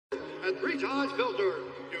and 3 times filtered,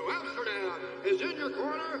 New Amsterdam is in your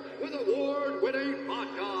corner with award-winning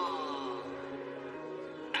vodka.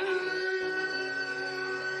 And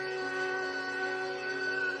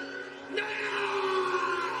now,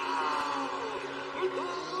 for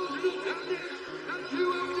those in attendance and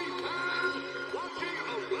UFC fans watching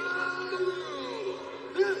around the world,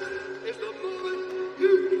 this is the moment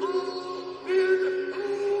you've all been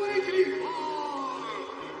waiting for.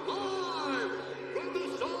 Live from the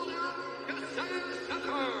sold-out Adesanya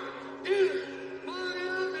Center in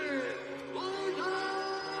Miami, Florida.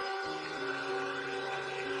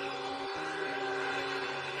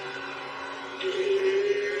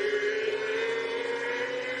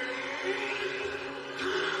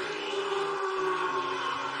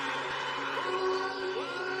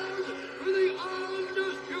 For the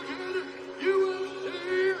undisputed UFC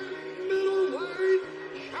Middleweight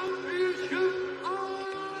Championship of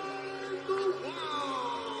the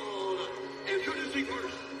world. Introducing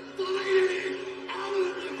first, fighting out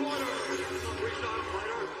of the corner, a 3-star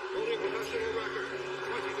fighter holding a professional record,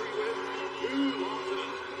 23 wins, 2 losses.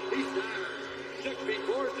 He stands 6 feet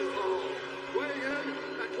 4 inches tall, weighing in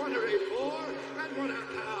at 184 and 1/2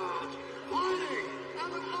 pounds. Fighting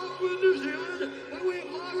out of Auckland, New Zealand, by way of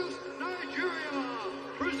Lagos, Nigeria,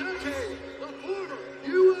 presenting the former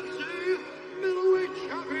UFC middleweight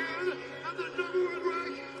champion and the #1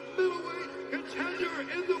 ranked middleweight contender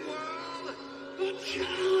in the world, the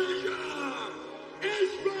challenger,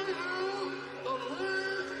 Israel, the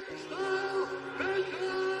last style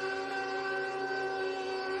bender,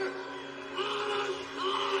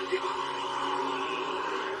 Adesanya!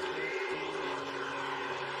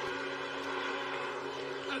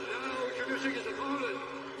 And now introducing his opponent,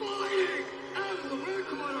 fighting out of the red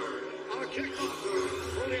corner, a kickboxer,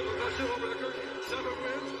 holding a professional record, 7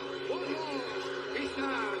 wins, 1 loss. He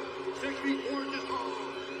stands 6 feet 4 inches tall,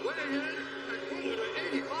 weighing in at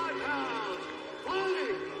 185 pounds.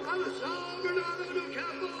 Fighting out of São Bernardo do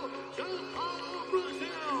Campo, São Paulo,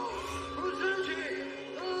 Brazil, presenting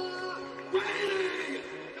the reigning,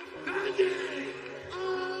 defending,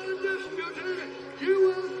 undisputed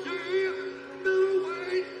UFC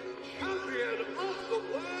middleweight champion of the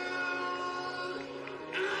world,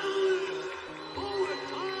 Alex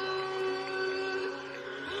Pereira.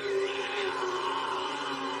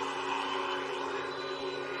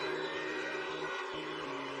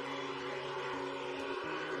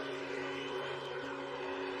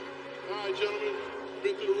 All right, gentlemen,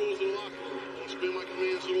 been through the rules of the locker room. Want to spend my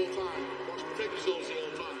commands at all time. Want to protect yourselves at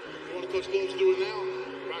all time. You want to touch gloves, do it now.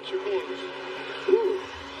 Rock your corners. Woo.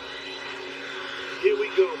 Here we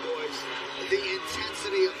go, boys. The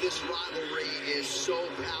intensity of this rivalry is so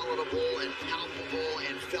palatable and palpable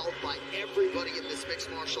and felt by everybody in this mixed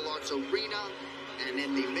martial arts arena and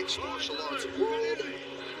in the mixed martial arts world.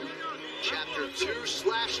 Chapter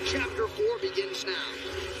 2/Chapter 4 begins now.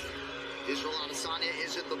 Israel Adesanya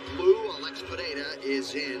is in the blue. Alex Pereira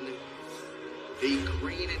is in the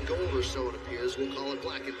green and gold, or so it appears. We'll call it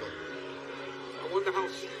black and gold. I wonder how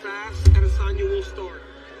fast Adesanya will start.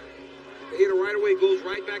 Pereira right away goes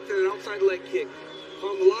right back to that outside leg kick.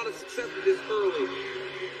 Found a lot of success with this early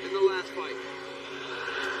in the last fight.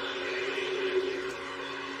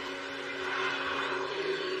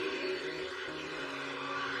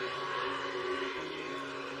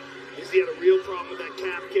 He had a real problem with that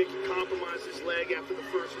calf kick. He compromised his leg after the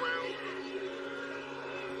first round.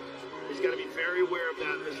 He's got to be very aware of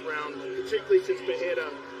that in this round, particularly since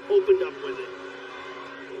Pereira opened up with it.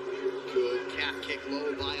 Good calf kick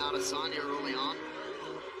low by Adesanya early on.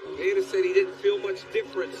 Pereira said he didn't feel much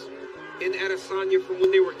difference in Adesanya from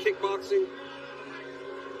when they were kickboxing.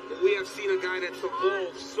 But we have seen a guy that's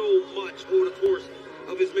evolved so much over the course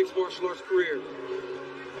of his mixed martial arts career.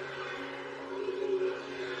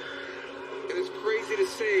 And it's crazy to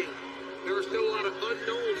say there are still a lot of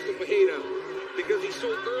unknowns to Pereira because he's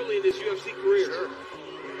so early in his UFC career. Sure.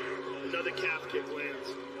 Another calf kick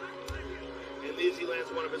lands. And Izzy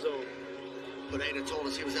lands one of his own. Pereira told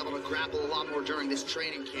us he was able to grapple a lot more during this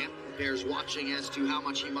training camp. Bears watching as to how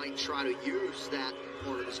much he might try to use that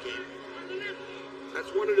part of his game.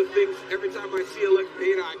 That's one of the things, every time I see Alex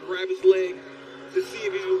Pereira, I grab his leg to see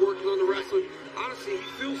if he's been working on the wrestling. Honestly, he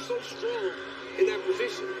feels so strong in that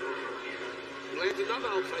position. He lands another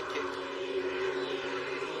outside kick.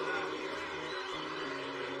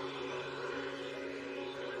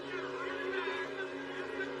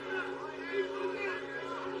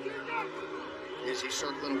 Is he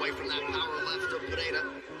circling away from that power left of Pereira?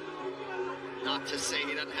 Not to say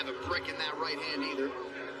he doesn't have a brick in that right hand either.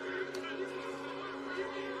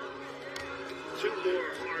 Two more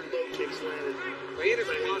hard low kicks landed. Pereira's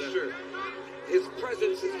posture His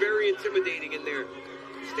presence is very intimidating in there.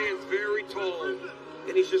 He stands very tall,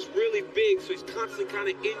 and he's just really big, so he's constantly kind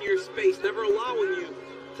of in your space, never allowing you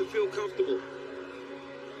to feel comfortable.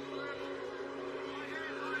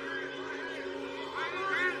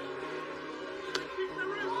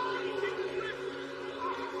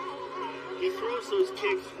 He throws those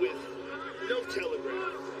kicks with no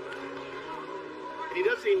telegraph. And he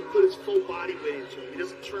doesn't even put his full body weight into it. He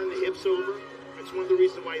doesn't turn the hips over. That's one of the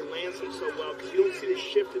reasons why he lands them so well, because you don't see the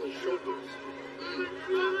shift in his shoulders.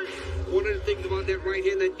 One of the things about that right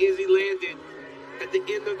hand that Izzy landed at the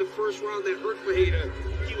end of the first round that hurt Pereira,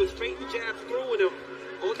 he was feinting jabs, throwing them.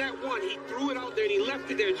 On that one, he threw it out there and he left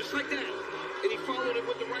it there just like that. And he followed it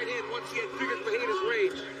with the right hand once he had figured Pereira's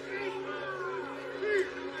range.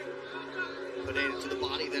 Pereira to the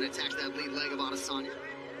body, then attacks that lead leg of Adesanya.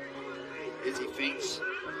 Izzy feints.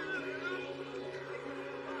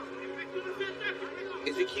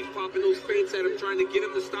 Izzy keeps popping those feints at him, trying to get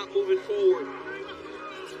him to stop moving forward.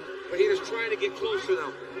 Pereira's trying to get closer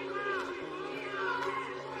now.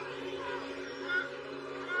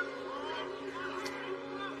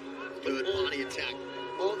 Good body attack.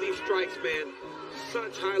 All these strikes, man,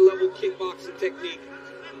 such high-level kickboxing technique.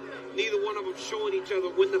 Neither one of them showing each other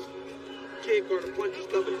when the kick or the punch is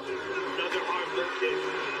coming. Another hard low kick.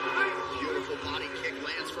 Beautiful body kick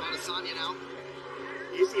lands for Adesanya now.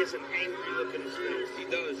 Izzy has an angry look in his face. He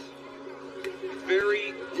does.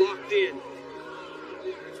 Very locked in.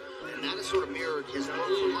 And that has sort of mirrored his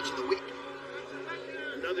look for much of the week.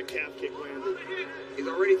 Another calf kick landed. He's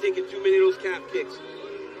already taking too many of those calf kicks.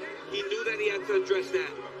 He knew that he had to address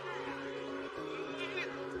that.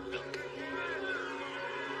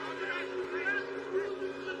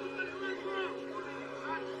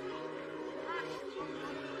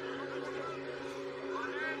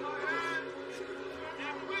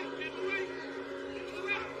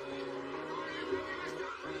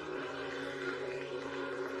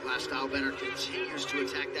 Stylebender continues to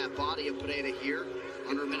attack that body of Pereira here.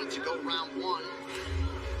 Under a minute to go, round one.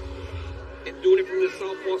 And doing it from the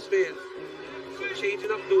southpaw stance. So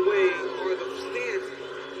changing up the way or the stance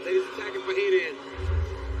that he's attacking Pereira in.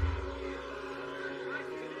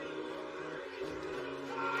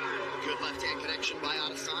 Good left-hand connection by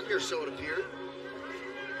Adesanya, or so it appeared.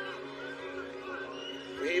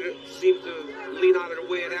 Pereira seemed to lean out of the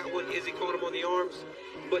way of that one. Izzy caught him on the arms.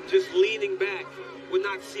 But just leaning back would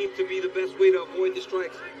not seem to be the best way to avoid the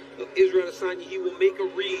strikes of Israel Adesanya. He will make a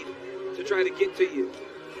read to try to get to you.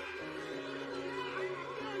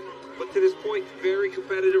 But to this point, very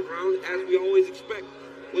competitive round, as we always expect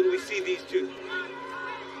when we see these two.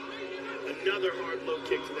 Another hard low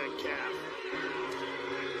kick to that calf.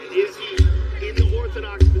 And Izzy, in the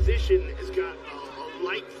orthodox position, has got a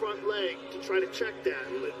light front leg to try to check that.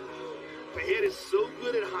 But Pereira is so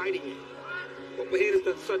good at hiding it. But Pereira's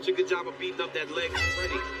done such a good job of beating up that leg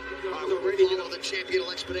already. Follow the champion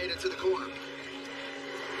Alex Pereira to the corner.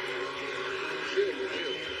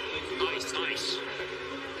 Nice, nice.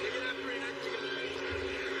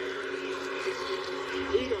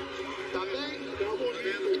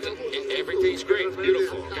 Everything's great,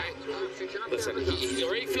 beautiful, okay? Listen, he's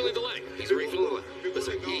already feeling the leg. He's already feeling the leg.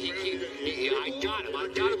 Listen, I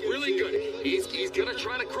got him really good. He's gonna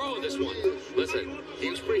try to crow in this one. Listen, he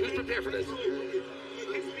was prepared for this.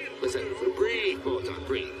 Listen, breathe, Botan,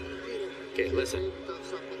 breathe. Okay, listen.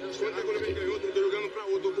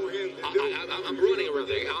 I'm running around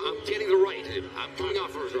there. I'm getting the right. I'm coming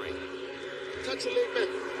off for his right. Touch a little bit.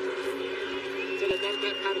 So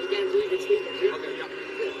that part of the game, leave it, Steve. Okay, yeah.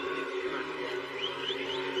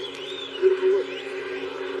 Beautiful work.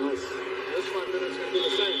 Nice. This 5 minutes going to be the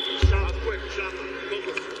same. Shot quick, shot.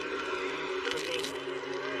 Focus.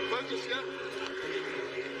 Focus, yeah.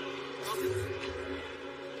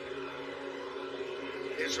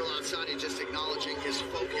 Israel Adesanya just acknowledging his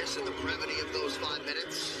focus and the brevity of those 5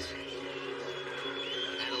 minutes.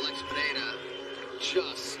 And Alex Pereira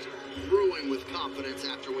just brewing with confidence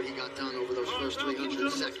after what he got done over those first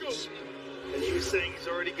 300 seconds. And he was saying he's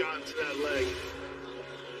already gotten to that leg,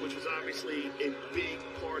 which was obviously a big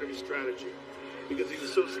part of his strategy because he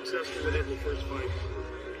was so successful with it in the first fight.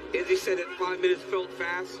 As he said, that 5 minutes felt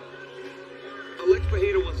fast. Alex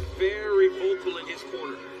Pereira was very vocal in his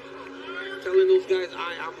corner, telling those guys,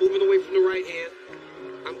 I'm moving away from the right hand.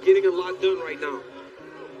 I'm getting a lot done right now.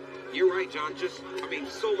 You're right, John.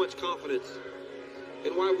 So much confidence.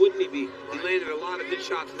 And why wouldn't he be? He landed a lot of good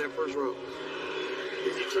shots in that first round.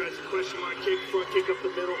 As he tries to question mark kick, front kick up the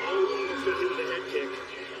middle, almost ends with a head kick.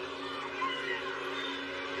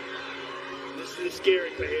 This is scary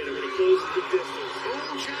Pereira when he closes the distance.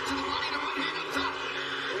 Oh, jab to the body, the right hand up top.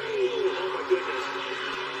 Oh my goodness.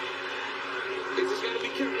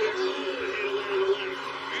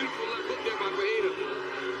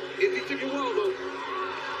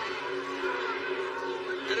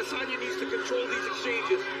 control these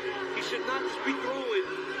exchanges. He should not just be throwing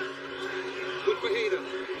with Pereira.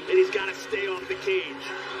 And he's got to stay off the cage.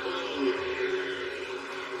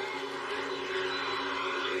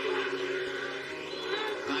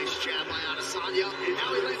 Nice jab by Adesanya. And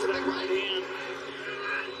now he lands a big right hand.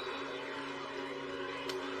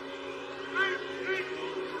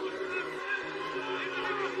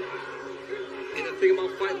 And the thing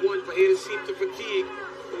about fight one, Pereira seemed to fatigue.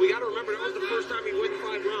 But we got to remember, that was the first time he went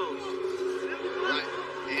 5 rounds. Right.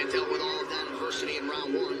 And dealt with all of that adversity in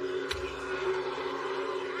round 1.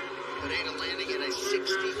 Pereira landing at a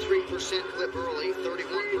 63% clip early,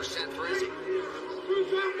 31% for Izzy.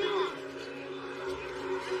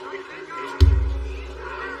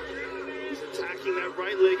 He's attacking that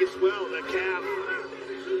right leg as well, that calf.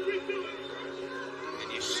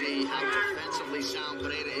 And you see how defensively sound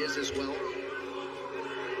Pereira is as well.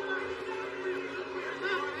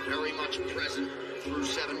 Very much present through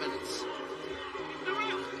 7 minutes.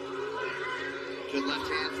 Good left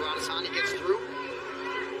hand for Adesanya, gets through.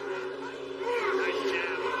 Nice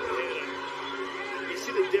jab on Pereira. You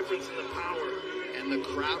see the difference in the power. And the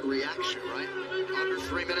crowd reaction, right? Under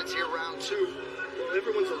 3 minutes here, round 2. Well,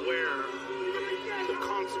 everyone's aware of the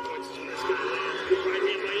consequences when this guy lands. Good right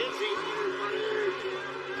hand by Izzy.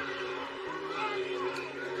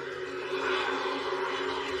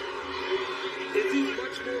 Izzy's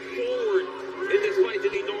much more forward in this fight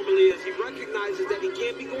than he normally is. He recognizes that he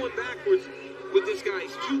can't be going backwards with this guy.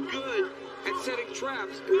 He's too good at setting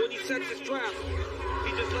traps. And when he sets his traps,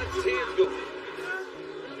 he just lets his hands go.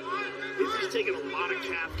 Izzy's taking a lot of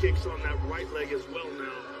calf kicks on that right leg as well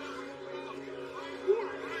now.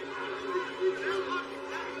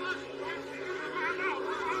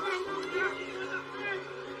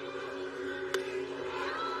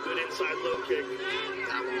 Good inside low kick.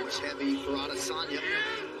 That one was heavy for Adesanya.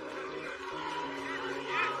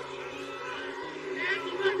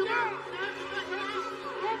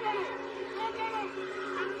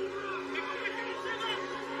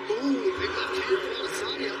 Boom, big left hand for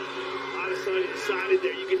Adesanya. Adesanya decided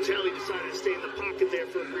there. You can tell he decided to stay in the pocket there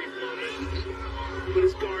for a brief moment. Put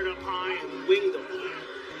his guard up high and winged him.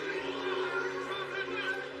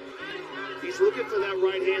 He's looking for that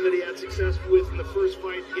right hand that he had success with in the first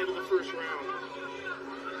fight at the end of the first round.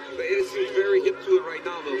 But it seems very hip to it right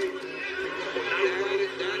now, though.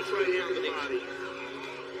 Nice right hand on the body.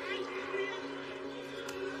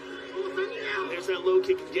 There's that low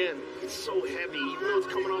kick again. It's so heavy, even though it's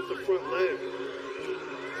coming off the front leg. Oh,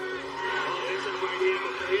 there's that right hand,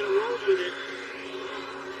 but Pereira rolled with it.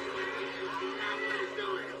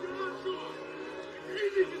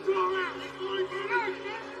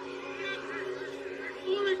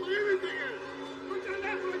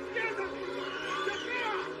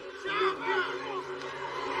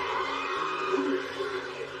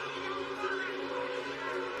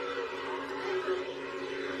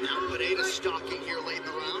 Now Pereira stalking here late in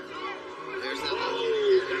the round. There's that low Oh,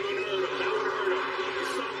 kick. that one hurt him. That one hurt him. He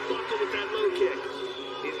soft buckle with that low kick.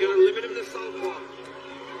 He's going to limit him to southpaw.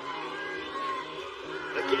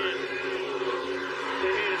 Again.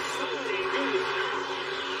 Pereira so damn good.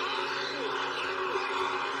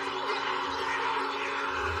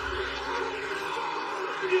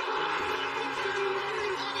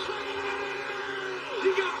 He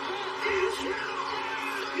got this.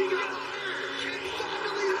 He got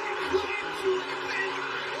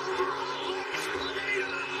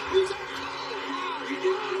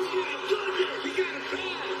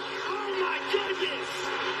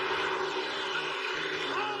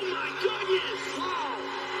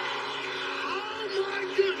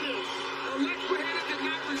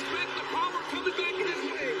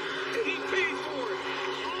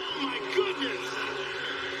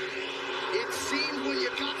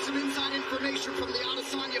Information from the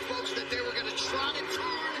Adesanya folks that they were going to try to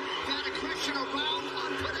turn that aggression around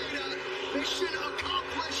on Pereira. Mission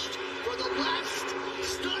accomplished for the last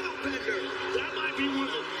style bender. That might be one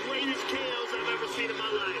of the greatest KOs I've ever seen in my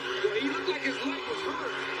life. Well, he looked like his leg was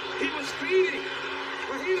hurt. He was feeding.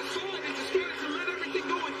 Pereira saw it and just started to let everything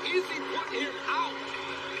go, and Izzy put him out.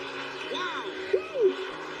 Wow. Woo.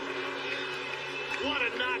 What a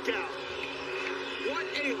knockout. What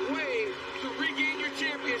a way to regain your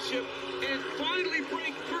championship and finally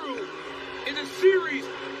break through in a series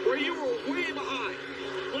where you were way behind.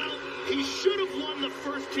 Well, he should have won the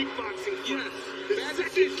first kickboxing fight. Yes. The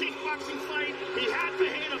second kickboxing fight, he had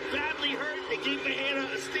Pereira badly hurt. They gave Pereira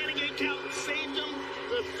a standing 8 count and saved him.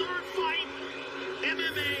 The third fight,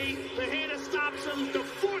 MMA, Pereira stops him. The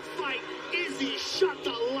fourth fight, Izzy shut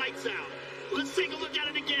the lights out. Let's take a look at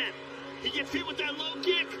it again. He gets hit with that low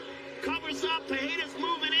kick, covers up, Pereira's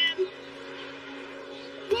moving in.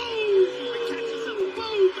 Boom!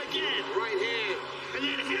 again. Right hand. And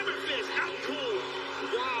then hammer fist out cold.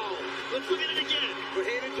 Wow. Let's look at it again.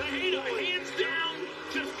 Pereira, hands down,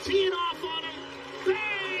 just teeing off on him.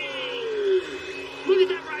 Bang! Look at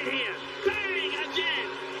that right hand. Bang again.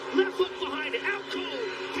 Left hook behind it. Out cold.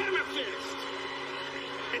 Hammer fist.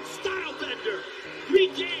 And style bender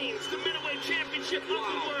regains the middleweight championship of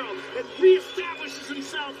the world and reestablishes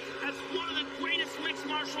himself as one of the greatest mixed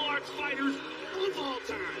martial arts fighters of all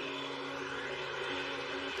time.